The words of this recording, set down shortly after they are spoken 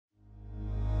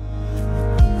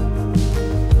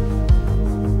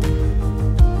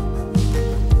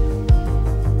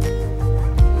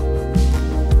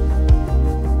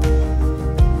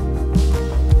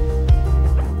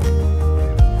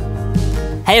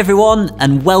Hey everyone,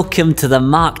 and welcome to the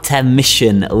Mark 10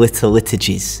 Mission Little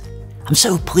Liturgies. I'm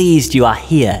so pleased you are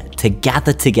here to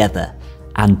gather together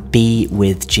and be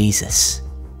with Jesus.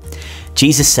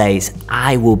 Jesus says,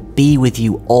 I will be with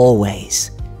you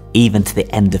always, even to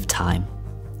the end of time.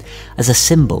 As a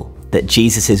symbol that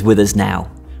Jesus is with us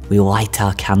now, we light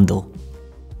our candle.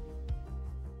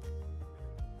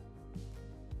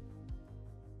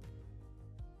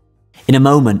 In a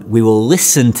moment, we will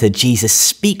listen to Jesus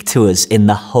speak to us in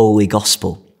the Holy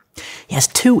Gospel. He has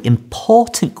two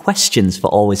important questions for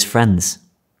all his friends.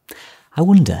 I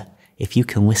wonder if you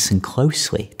can listen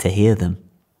closely to hear them.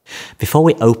 Before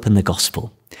we open the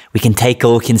Gospel, we can take a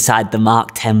look inside the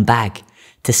Mark 10 bag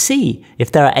to see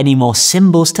if there are any more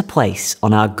symbols to place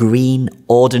on our green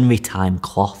ordinary time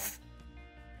cloth.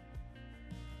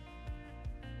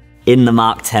 In the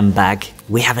Mark 10 bag,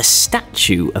 we have a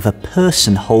statue of a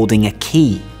person holding a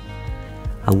key.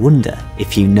 I wonder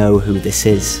if you know who this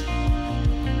is.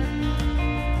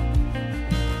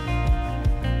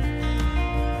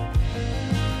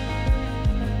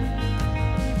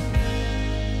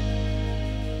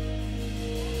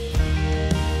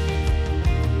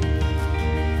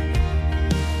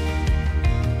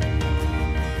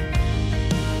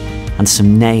 And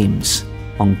some names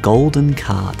on golden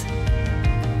card.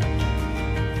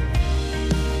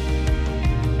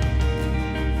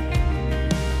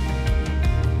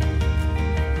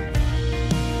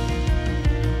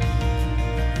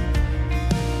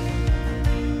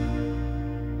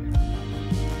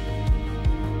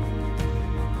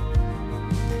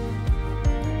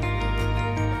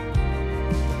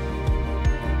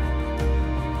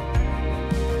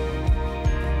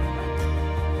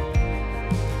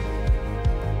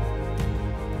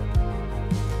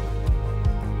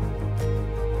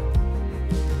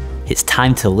 It's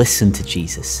time to listen to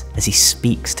Jesus as he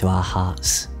speaks to our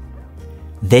hearts.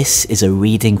 This is a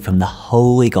reading from the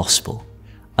Holy Gospel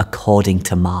according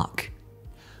to Mark.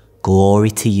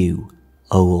 Glory to you,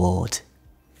 O Lord.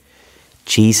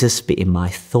 Jesus be in my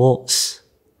thoughts,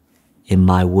 in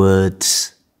my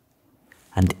words,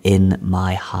 and in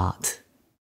my heart.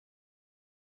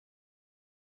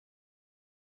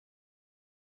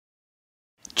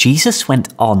 Jesus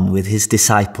went on with his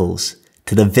disciples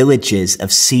to the villages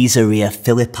of Caesarea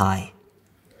Philippi.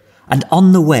 And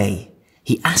on the way,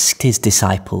 he asked his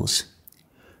disciples,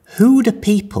 "Who do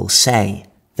people say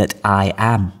that I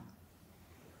am?"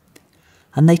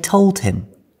 And they told him,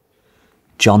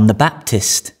 "John the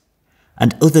Baptist,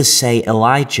 and others say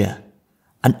Elijah,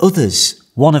 and others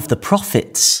one of the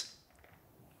prophets."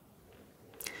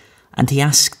 And he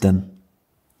asked them,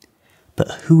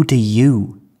 "But who do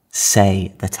you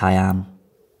say that I am?"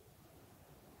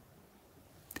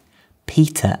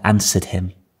 Peter answered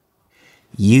him,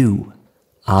 "You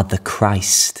are the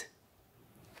Christ."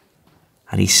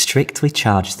 And he strictly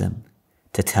charged them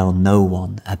to tell no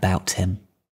one about him.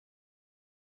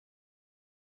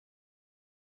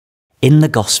 In the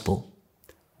Gospel,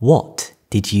 what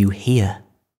did you hear?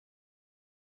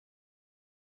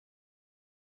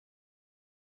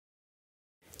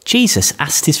 Jesus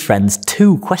asked his friends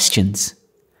two questions.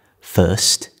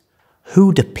 First,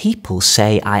 who do people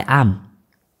say I am?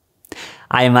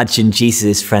 I imagine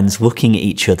Jesus' friends looking at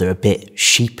each other a bit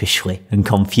sheepishly and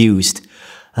confused.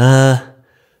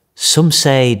 Some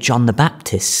say John the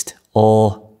Baptist,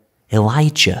 or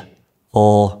Elijah,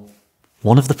 or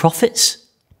one of the prophets.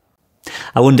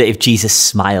 I wonder if Jesus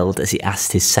smiled as he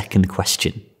asked his second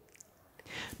question.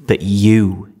 "But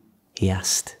you," he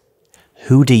asked,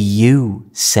 "who do you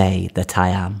say that I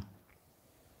am?"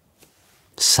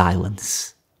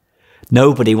 Silence.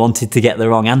 Nobody wanted to get the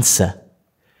wrong answer.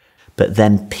 But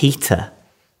then Peter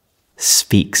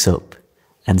speaks up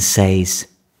and says,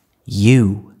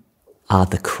 "You are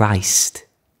the Christ."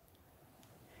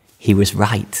 He was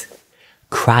right.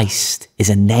 Christ is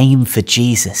a name for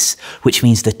Jesus, which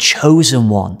means the chosen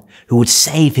one who would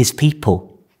save his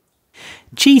people.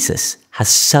 Jesus has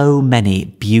so many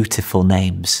beautiful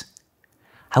names.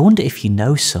 I wonder if you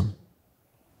know some.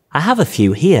 I have a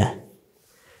few here.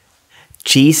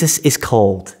 Jesus is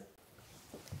called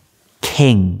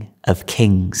King of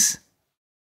Kings,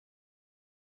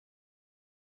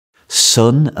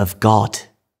 Son of God,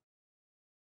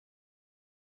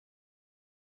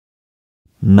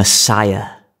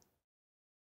 Messiah,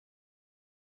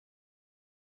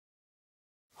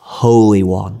 Holy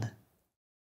One,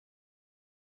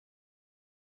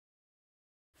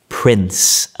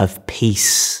 Prince of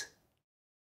Peace,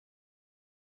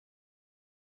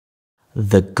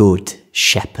 the Good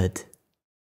Shepherd.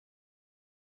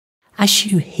 As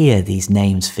you hear these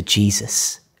names for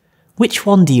Jesus, which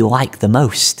one do you like the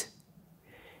most?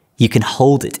 You can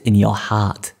hold it in your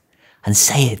heart and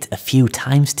say it a few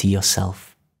times to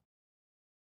yourself.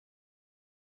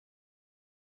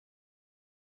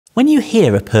 When you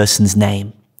hear a person's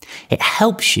name, it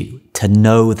helps you to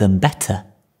know them better.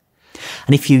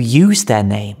 And if you use their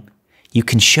name, you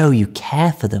can show you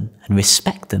care for them and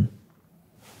respect them.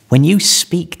 When you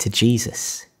speak to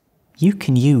Jesus, you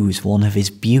can use one of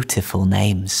his beautiful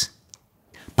names.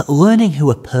 But learning who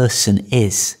a person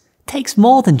is takes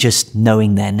more than just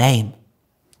knowing their name.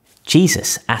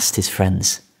 Jesus asked his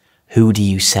friends, "Who do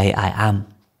you say I am?"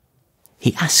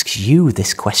 He asks you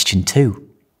this question too.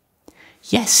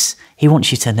 Yes, he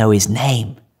wants you to know his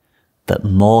name, but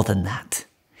more than that,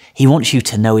 he wants you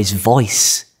to know his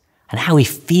voice and how he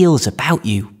feels about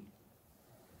you.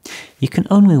 You can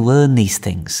only learn these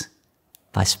things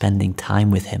by spending time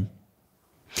with him.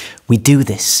 We do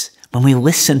this when we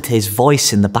listen to his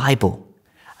voice in the Bible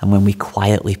and when we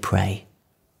quietly pray.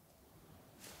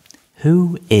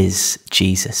 Who is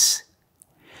Jesus?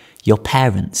 Your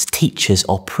parents, teachers,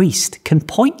 or priest can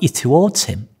point you towards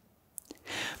him.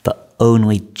 But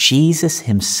only Jesus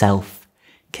himself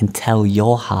can tell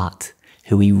your heart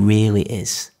who he really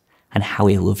is and how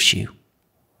he loves you.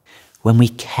 When we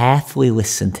carefully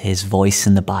listen to his voice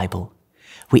in the Bible,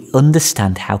 we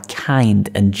understand how kind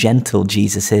and gentle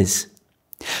Jesus is.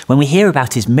 When we hear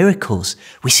about his miracles,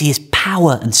 we see his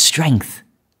power and strength.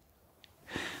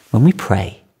 When we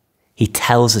pray, he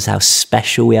tells us how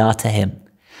special we are to him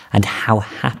and how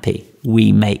happy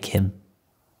we make him.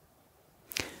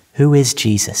 Who is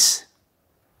Jesus?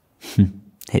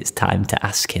 It's time to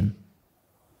ask him.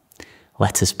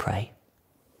 Let us pray.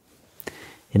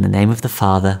 In the name of the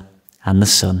Father, and the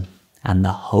Son, and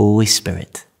the Holy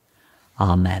Spirit.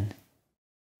 Amen.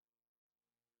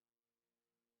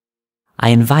 I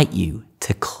invite you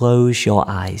to close your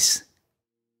eyes.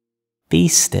 Be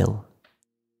still.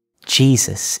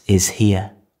 Jesus is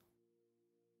here.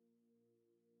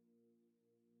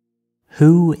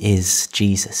 Who is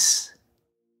Jesus?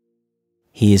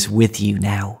 He is with you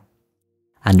now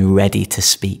and ready to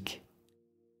speak.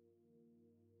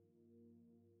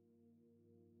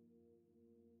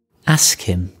 Ask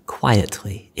him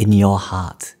quietly in your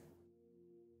heart.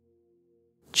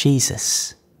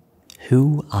 Jesus,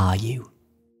 who are you?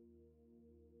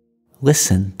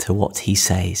 Listen to what he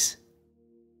says.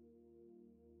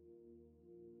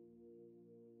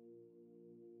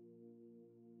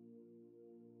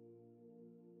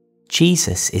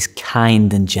 Jesus is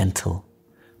kind and gentle,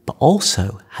 but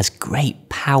also has great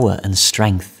power and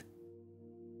strength.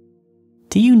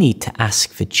 Do you need to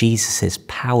ask for Jesus'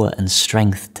 power and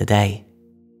strength today?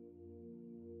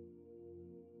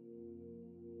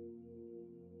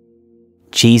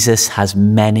 Jesus has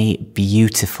many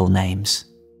beautiful names.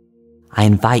 I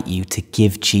invite you to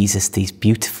give Jesus these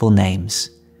beautiful names,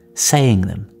 saying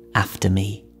them after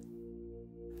me.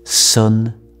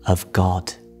 Son of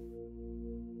God,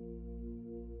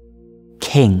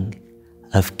 King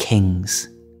of Kings,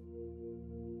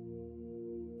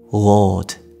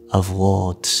 Lord of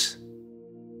Lords,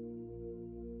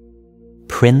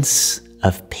 Prince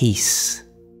of Peace,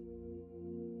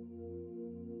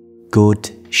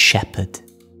 Good Shepherd,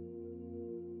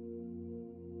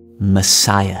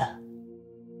 Messiah,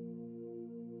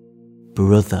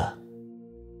 Brother,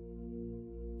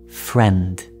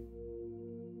 Friend,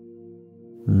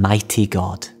 Mighty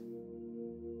God,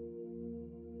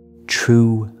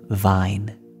 True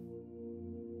Vine,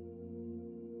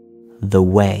 the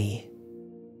Way,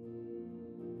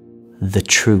 the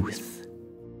Truth,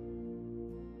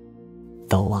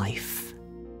 the Life.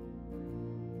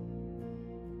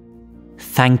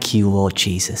 Thank you, Lord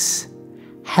Jesus.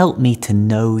 Help me to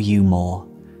know you more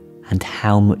and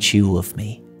how much you love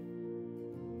me.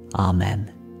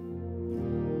 Amen.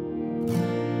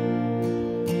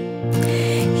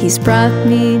 He's brought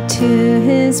me to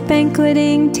his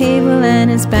banqueting table, and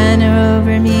his banner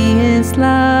over me is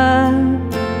love.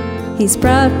 He's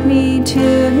brought me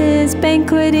to his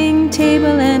banqueting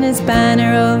table, and his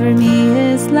banner over me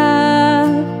is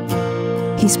love.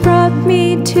 He's brought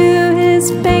me to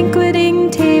his banqueting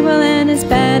table, and his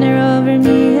banner over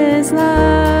me is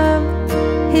love.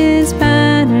 His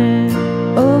banner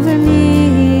over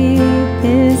me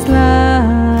is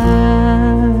love.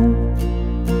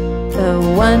 The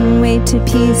one way to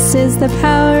peace is the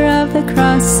power of the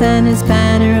cross, and his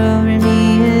banner over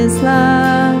me is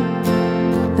love.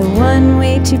 The one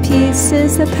way to peace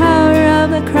is the power of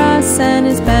the cross, and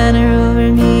his banner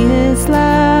over me is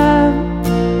love.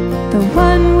 The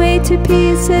one way to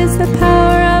peace is the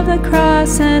power of the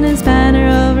cross, and his banner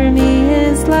over me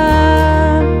is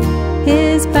love.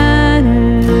 His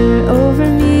banner over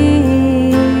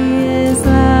me is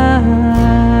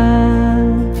love.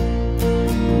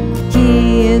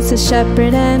 is the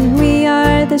shepherd and we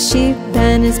are the sheep,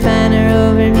 and his banner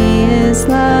over me is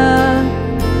love.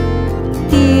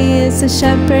 He is the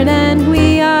shepherd and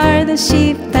we are the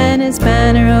sheep, and his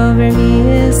banner over me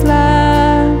is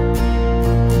love.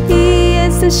 He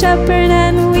is the shepherd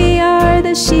and we are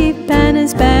the sheep, and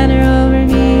his banner over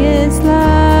me is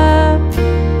love.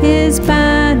 His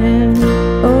banner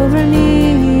over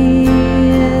me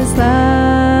is love.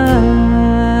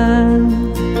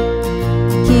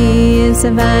 He is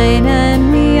the vine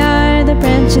and we are the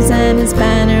branches, and his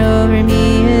banner over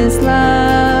me is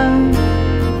love.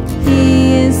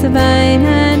 He is the vine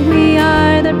and we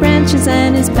are the branches,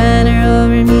 and his banner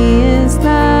over me is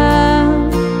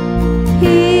love.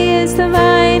 He is the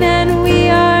vine and we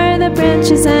are the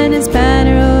branches, and his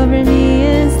banner over me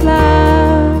is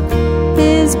love.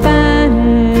 His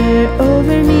banner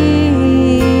over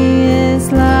me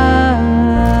is love.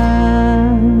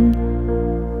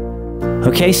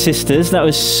 Okay, sisters, that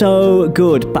was so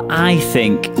good, but I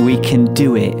think we can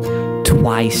do it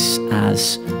twice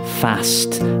as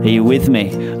fast. Are you with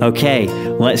me? Okay,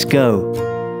 let's go.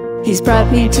 He's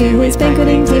brought me to his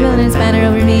banqueting table, and his banner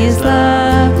over me is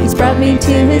love. He's brought me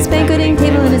to his banqueting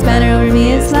table, and his banner over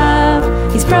me is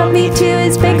love. He's brought me to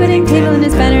his banqueting table, and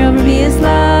his banner over me is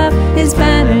love. His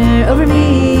banner over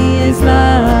me is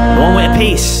love. The one way to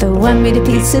peace. The one way to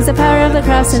peace is the power of the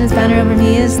cross, and his banner over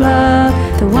me is love.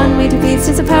 The one way to peace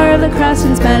is the power of the cross, and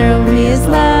his banner over me is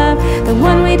love. The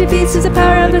one way to peace is the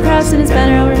power of the cross, and his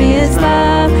banner over me is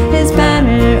love. His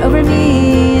banner over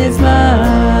me is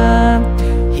love.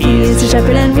 He is the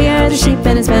shepherd and we are the sheep,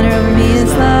 and his banner over me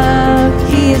is love.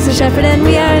 He is the shepherd and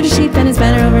we are the sheep, and his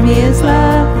banner over me is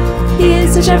love. He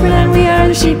is the shepherd and we are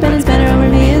the sheep, and his banner over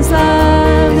me is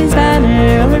love. His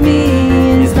banner over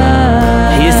me is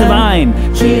love. He is the vine.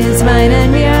 He is the vine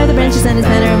and we are the branches, and his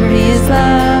banner over me is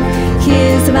love. He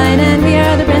is the vine and we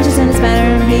are the branches, and his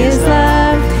banner over me is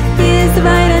love. He is the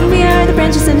vine and we are the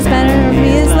branches, and his banner over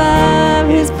me is love.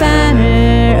 His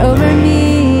banner over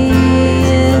me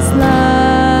is love.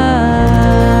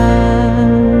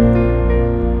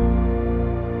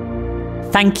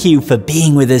 Thank you for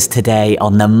being with us today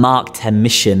on the Mark 10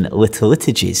 Mission Little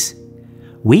Liturgies.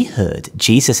 We heard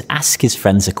Jesus ask his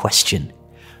friends a question.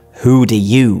 Who do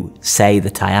you say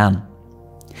that I am?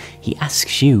 He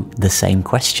asks you the same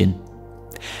question.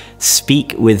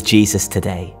 Speak with Jesus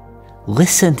today.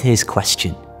 Listen to his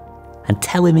question and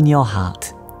tell him in your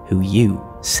heart who you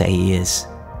say he is.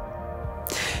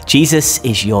 Jesus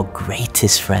is your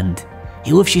greatest friend.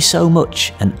 He loves you so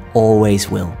much and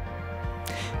always will.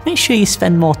 Make sure you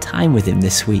spend more time with him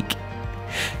this week.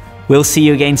 We'll see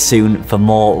you again soon for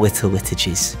more Little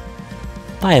Liturgies.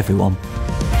 Bye everyone.